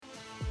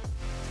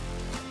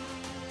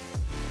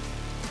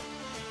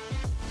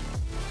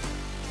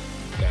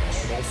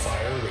National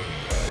Fire Radio.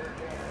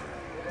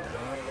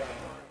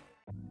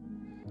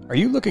 Are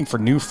you looking for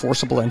new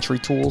forcible entry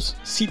tools,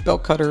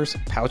 seatbelt cutters,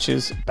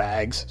 pouches,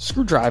 bags,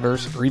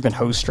 screwdrivers, or even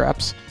hose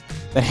straps?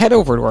 Then head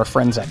over to our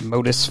friends at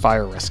Modus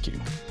Fire Rescue.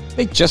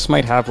 They just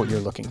might have what you're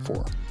looking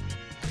for.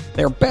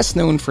 They are best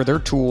known for their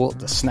tool,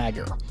 the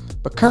Snagger,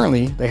 but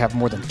currently they have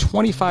more than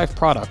 25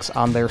 products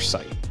on their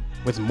site,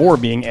 with more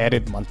being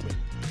added monthly.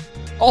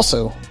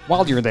 Also,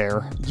 while you're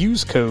there,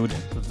 use code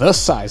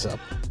THESIZEUP,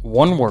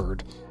 one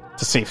word,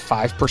 to save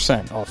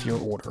 5% off your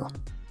order.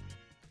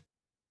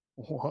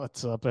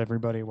 What's up,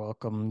 everybody?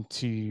 Welcome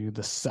to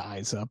the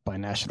Size Up by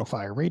National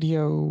Fire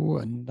Radio,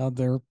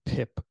 another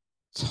Pip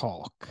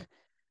Talk.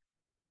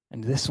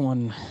 And this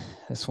one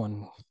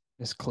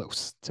is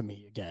close to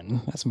me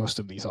again, as most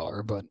of these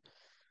are, but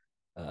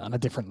on a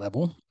different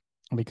level,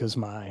 because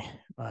my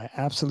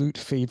absolute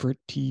favorite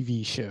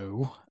TV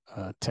show,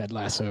 Ted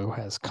Lasso,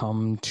 has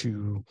come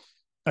to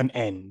an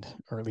end,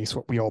 or at least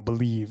what we all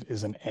believe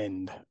is an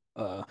end.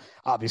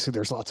 Obviously,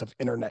 there's lots of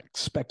internet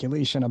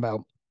speculation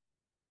about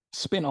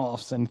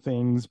spin-offs and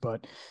things,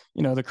 but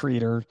the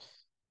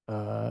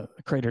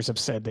creators have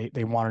said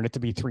they wanted it to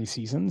be 3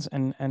 seasons,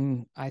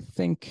 and I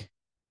think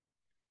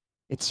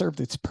it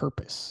served its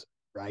purpose,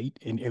 right?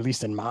 At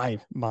least in my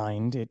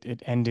mind,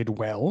 it ended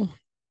well.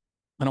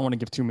 I don't want to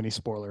give too many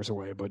spoilers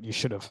away, but you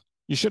should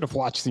have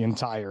watched the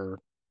entire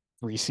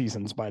 3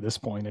 seasons by this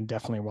point, and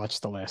definitely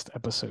watched the last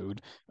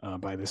episode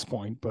by this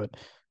point. But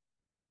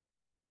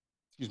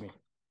excuse me.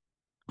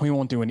 We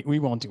won't do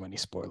any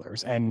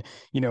spoilers. And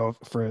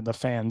for the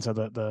fans of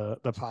the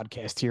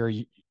podcast here,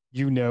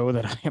 you know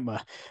that I am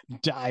a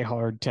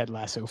diehard Ted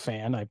Lasso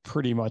fan. I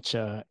pretty much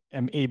am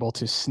able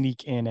to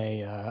sneak in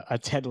a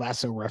Ted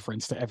Lasso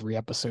reference to every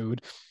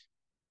episode.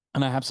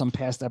 And I have some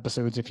past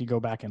episodes, if you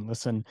go back and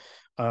listen,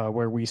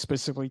 where we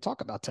specifically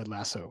talk about Ted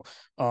Lasso.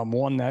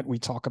 One that we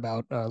talk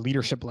about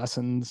leadership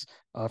lessons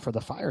for the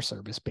fire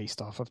service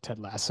based off of Ted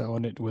Lasso.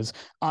 And it was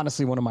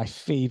honestly one of my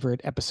favorite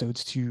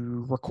episodes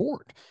to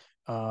record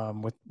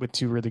with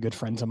 2 really good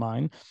friends of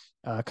mine,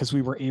 because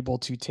we were able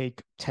to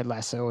take Ted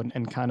Lasso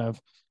and kind of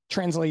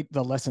translate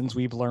the lessons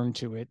we've learned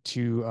to it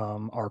to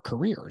our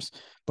careers.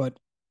 But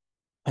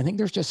I think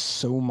there's just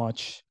so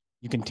much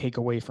you can take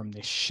away from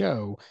this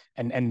show,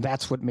 and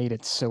that's what made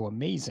it so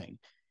amazing.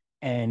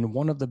 And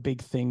one of the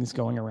big things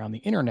going around the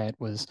internet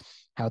was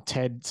how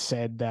Ted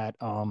said that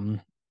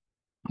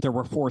there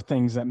were 4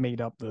 things that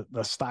made up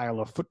the style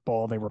of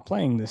football they were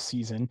playing this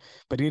season,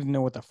 but he didn't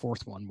know what the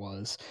 4th one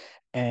was.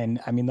 And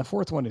I mean, the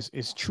 4th one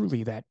is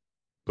truly that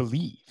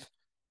believe,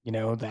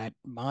 that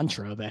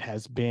mantra that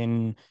has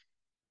been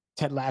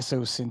Ted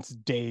Lasso since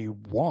day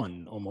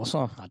 1, almost.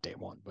 Well, not day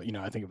 1, but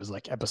I think it was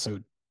like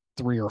episode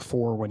 3 or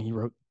 4 when he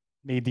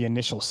made the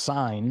initial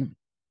sign,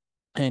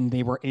 and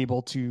they were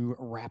able to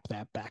wrap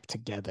that back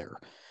together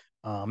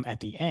at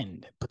the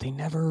end. But they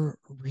never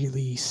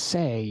really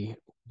say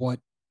what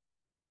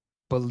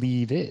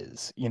believe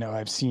is.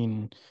 I've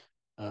seen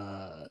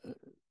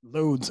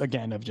loads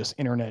again of just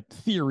internet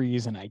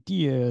theories and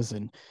ideas,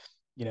 and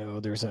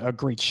there's a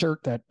great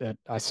shirt that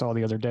I saw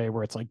the other day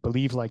where it's like,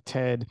 believe like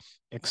Ted,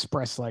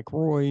 express like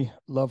Roy,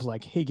 love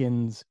like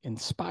Higgins,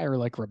 inspire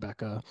like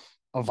Rebecca,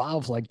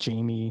 evolve like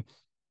Jamie,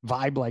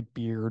 vibe like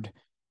Beard,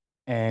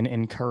 and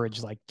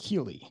encourage like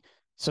Keely.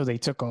 So they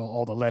took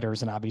all the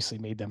letters and obviously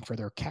made them for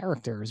their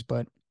characters.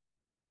 But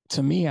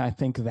to me, I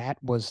think that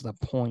was the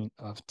point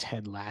of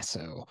Ted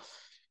Lasso,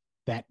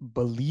 that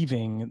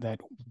believing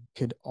that we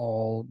could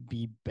all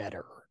be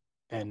better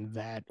and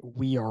that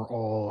we are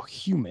all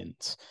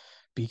humans.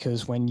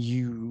 Because when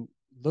you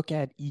look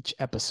at each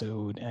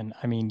episode, and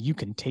I mean, you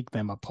can take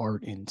them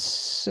apart in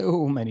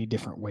so many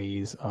different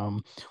ways.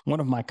 One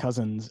of my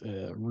cousins,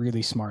 a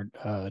really smart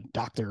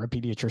doctor, a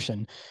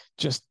pediatrician,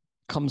 just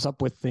comes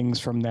up with things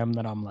from them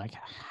that I'm like,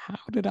 how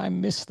did I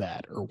miss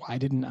that? Or why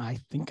didn't I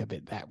think of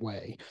it that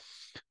way?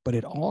 But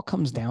it all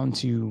comes down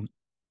to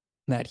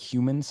that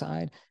human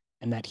side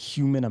and that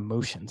human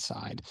emotion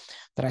side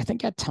that I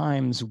think at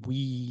times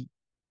we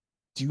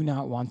do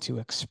not want to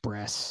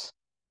express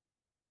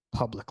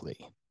publicly,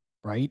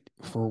 right?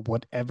 For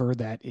whatever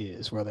that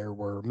is, whether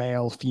we're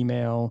male,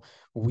 female,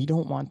 we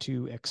don't want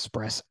to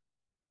express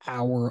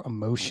our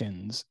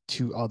emotions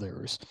to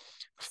others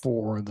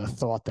for the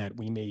thought that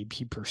we may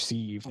be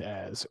perceived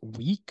as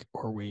weak,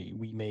 or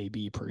we may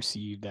be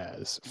perceived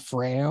as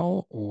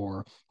frail,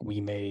 or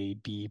we may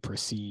be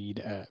perceived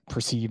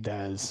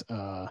as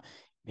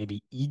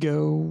maybe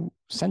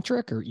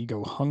egocentric or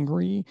ego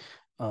hungry,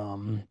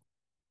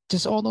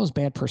 just all those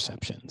bad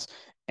perceptions.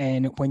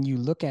 And when you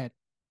look at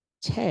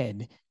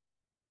Ted,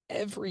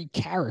 every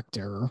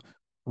character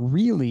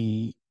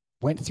really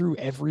went through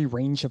every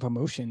range of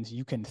emotions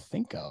you can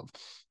think of,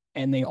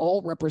 and they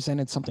all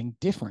represented something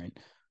different,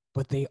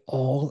 but they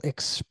all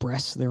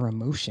express their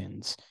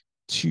emotions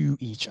to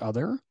each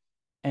other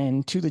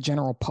and to the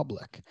general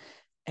public.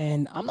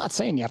 And I'm not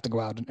saying you have to go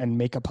out and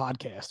make a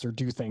podcast or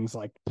do things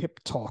like Pip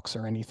Talks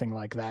or anything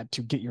like that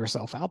to get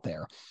yourself out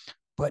there,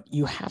 but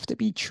you have to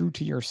be true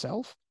to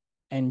yourself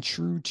and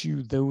true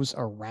to those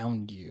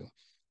around you.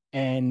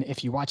 And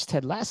if you watch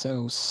Ted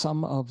Lasso,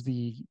 some of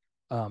the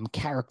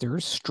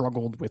characters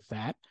struggled with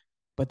that,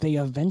 but they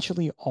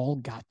eventually all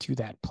got to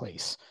that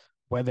place,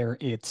 whether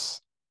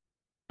it's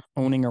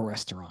owning a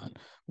restaurant,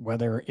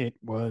 whether it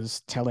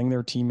was telling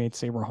their teammates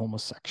they were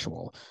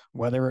homosexual,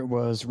 whether it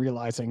was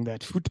realizing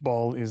that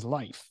football is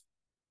life,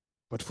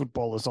 but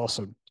football is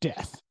also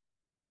death,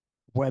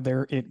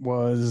 whether it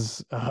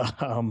was,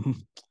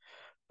 um,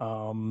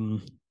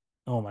 oh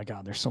my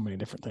God, there's so many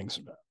different things.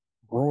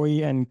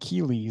 Roy and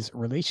Keely's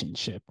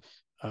relationship,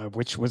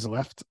 which was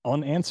left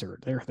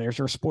unanswered. There's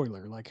your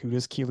spoiler. Like, who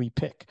does Keely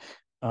pick?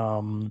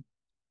 Um,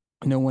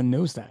 no one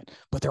knows that,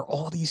 but there are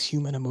all these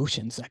human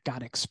emotions that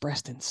got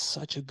expressed in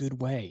such a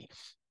good way,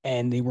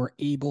 and they were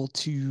able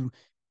to,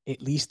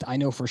 at least I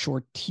know for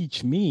sure,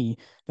 teach me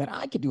that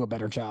I could do a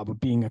better job of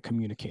being a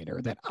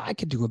communicator, that I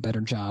could do a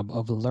better job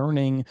of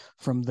learning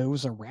from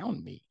those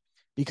around me,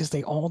 because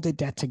they all did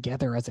that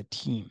together as a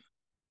team,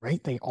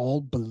 right? They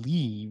all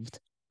believed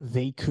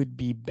they could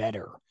be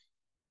better.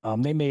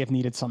 They may have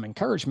needed some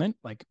encouragement,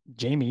 like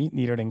Jamie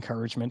needed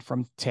encouragement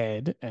from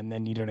Ted, and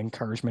then needed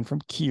encouragement from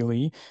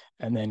Keely,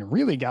 and then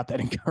really got that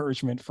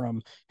encouragement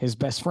from his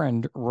best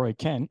friend, Roy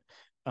Kent,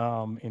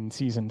 in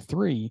season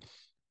 3.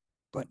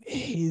 But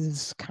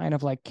his kind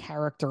of like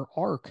character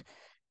arc,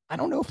 I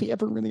don't know if he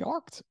ever really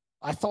arced.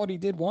 I thought he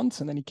did once,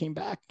 and then he came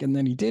back, and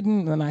then he didn't,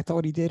 and then I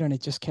thought he did, and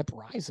it just kept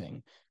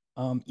rising.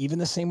 Even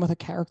the same with a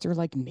character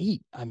like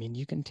Nate. I mean,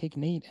 you can take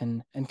Nate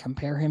and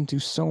compare him to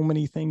so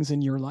many things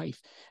in your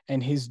life,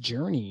 and his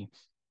journey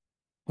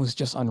was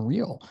just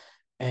unreal.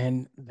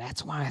 And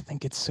that's why I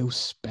think it's so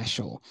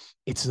special.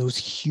 It's those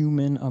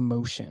human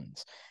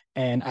emotions.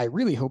 And I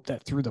really hope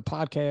that through the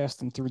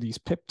podcast and through these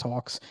Pip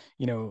Talks,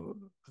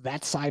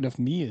 that side of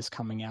me is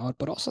coming out,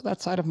 but also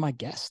that side of my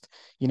guest,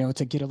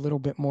 to get a little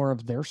bit more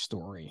of their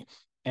story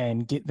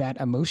and get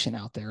that emotion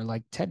out there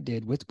like Ted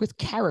did with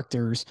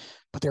characters,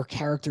 but they're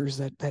characters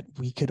that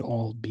we could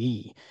all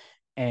be.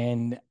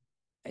 And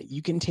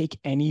you can take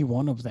any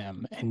one of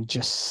them and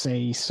just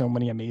say so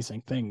many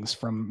amazing things,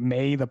 from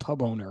May, the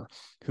pub owner,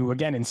 who,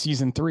 again, in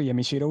season 3, I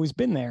mean, she had always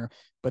been there,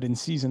 but in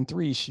season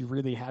 3, she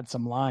really had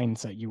some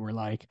lines that you were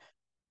like,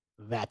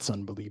 that's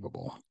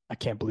unbelievable. I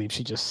can't believe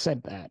she just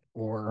said that.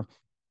 Or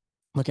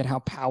look at how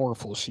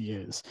powerful she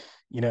is.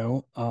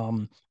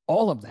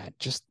 All of that,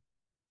 just,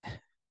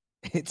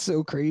 it's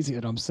so crazy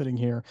that I'm sitting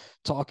here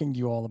talking to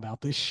you all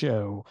about this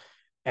show.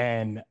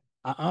 And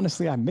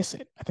honestly, I miss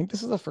it. I think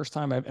this is the first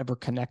time I've ever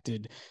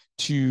connected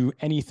to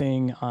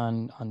anything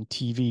on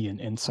TV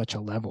in such a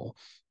level.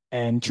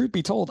 And truth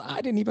be told,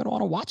 I didn't even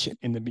want to watch it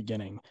in the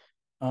beginning.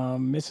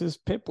 Mrs.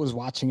 Pip was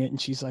watching it, and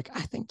she's like,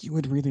 I think you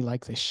would really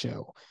like this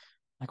show.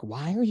 Like,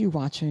 why are you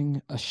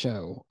watching a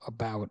show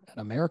about an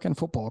American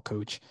football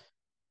coach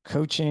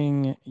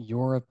coaching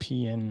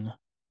European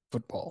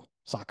football,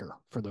 soccer,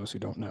 for those who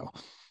don't know?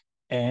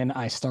 And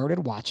I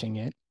started watching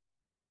it,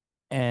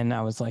 and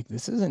I was like,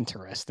 this is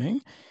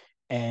interesting.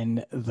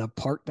 And the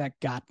part that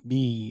got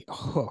me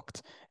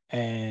hooked,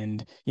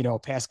 and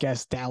past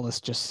guest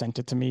Dallas just sent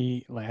it to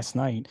me last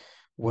night,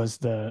 was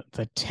the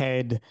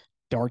Ted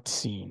dart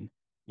scene,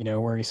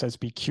 where he says,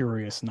 be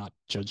curious, not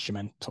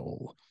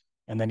judgmental.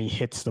 And then he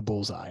hits the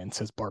bullseye and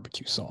says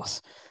barbecue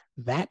sauce.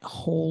 That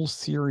whole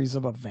series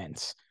of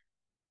events,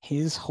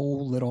 his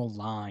whole little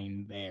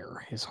line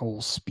there, his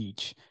whole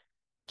speech,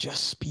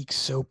 just speaks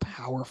so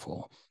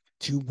powerful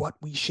to what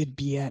we should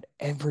be at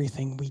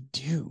everything we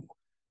do.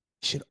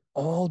 Should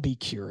all be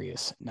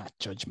curious, not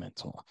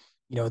judgmental.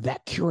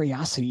 That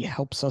curiosity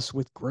helps us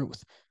with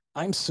growth.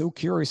 I'm so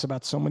curious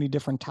about so many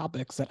different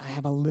topics that I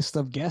have a list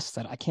of guests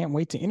that I can't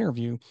wait to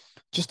interview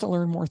just to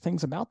learn more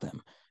things about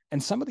them.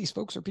 And some of these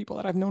folks are people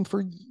that I've known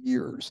for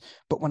years.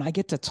 But when I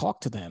get to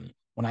talk to them,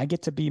 when I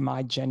get to be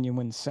my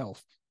genuine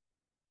self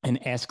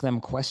and ask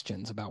them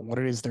questions about what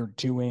it is they're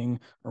doing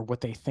or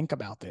what they think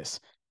about this,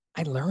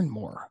 I learn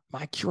more.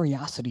 My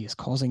curiosity is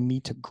causing me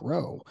to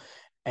grow.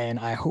 And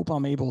I hope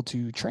I'm able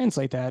to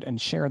translate that and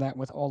share that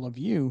with all of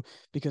you,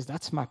 because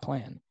that's my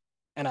plan.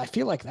 And I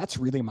feel like that's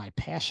really my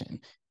passion,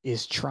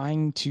 is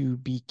trying to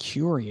be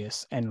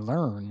curious and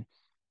learn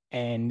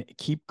and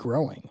keep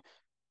growing.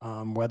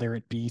 Whether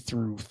it be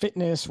through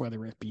fitness,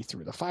 whether it be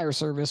through the fire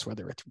service,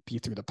 whether it be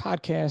through the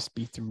podcast,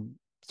 be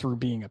through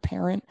being a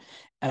parent.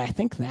 And I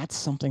think that's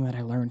something that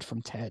I learned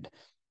from Ted,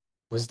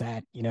 was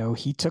that,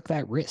 he took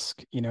that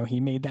risk, he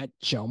made that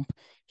jump.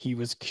 He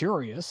was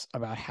curious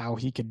about how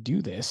he could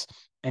do this.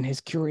 And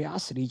his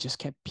curiosity just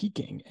kept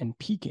peaking and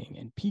peaking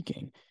and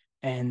peaking.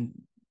 And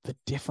the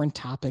different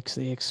topics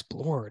they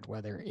explored,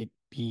 whether it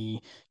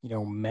be,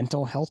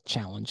 mental health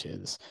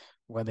challenges,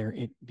 whether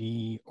it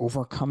be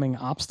overcoming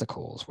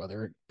obstacles,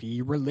 whether it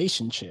be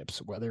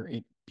relationships, whether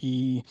it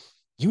be,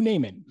 you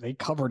name it, they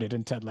covered it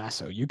in Ted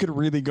Lasso. You could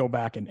really go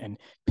back and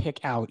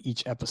pick out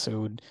each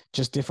episode,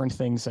 just different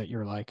things that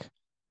you're like,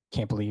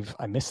 can't believe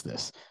I missed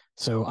this.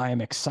 So I am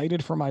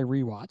excited for my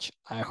rewatch.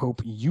 I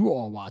hope you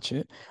all watch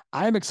it.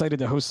 I am excited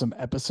to host some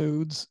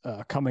episodes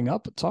coming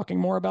up talking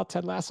more about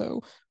Ted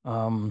Lasso.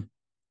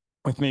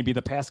 with maybe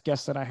the past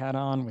guests that I had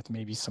on, with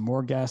maybe some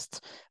more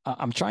guests.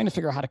 I'm trying to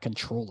figure out how to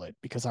control it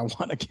because I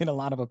want to get a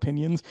lot of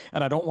opinions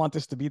and I don't want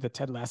this to be the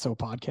Ted Lasso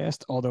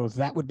podcast, although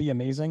that would be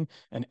amazing.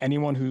 And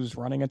anyone who's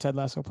running a Ted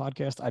Lasso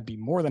podcast, I'd be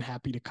more than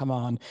happy to come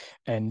on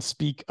and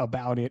speak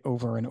about it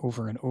over and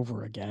over and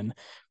over again.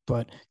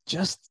 But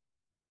just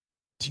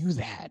do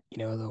that.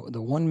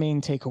 The one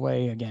main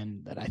takeaway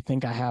again that I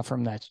think I have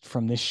from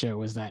this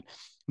show is that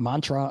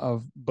mantra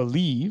of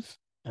believe,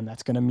 and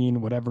that's going to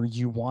mean whatever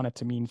you want it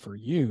to mean for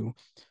you,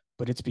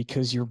 but it's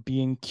because you're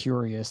being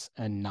curious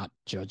and not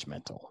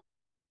judgmental.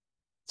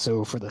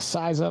 So for the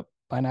Size Up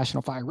by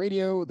National Fire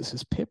Radio, this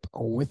is Pip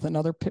with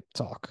another Pip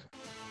Talk.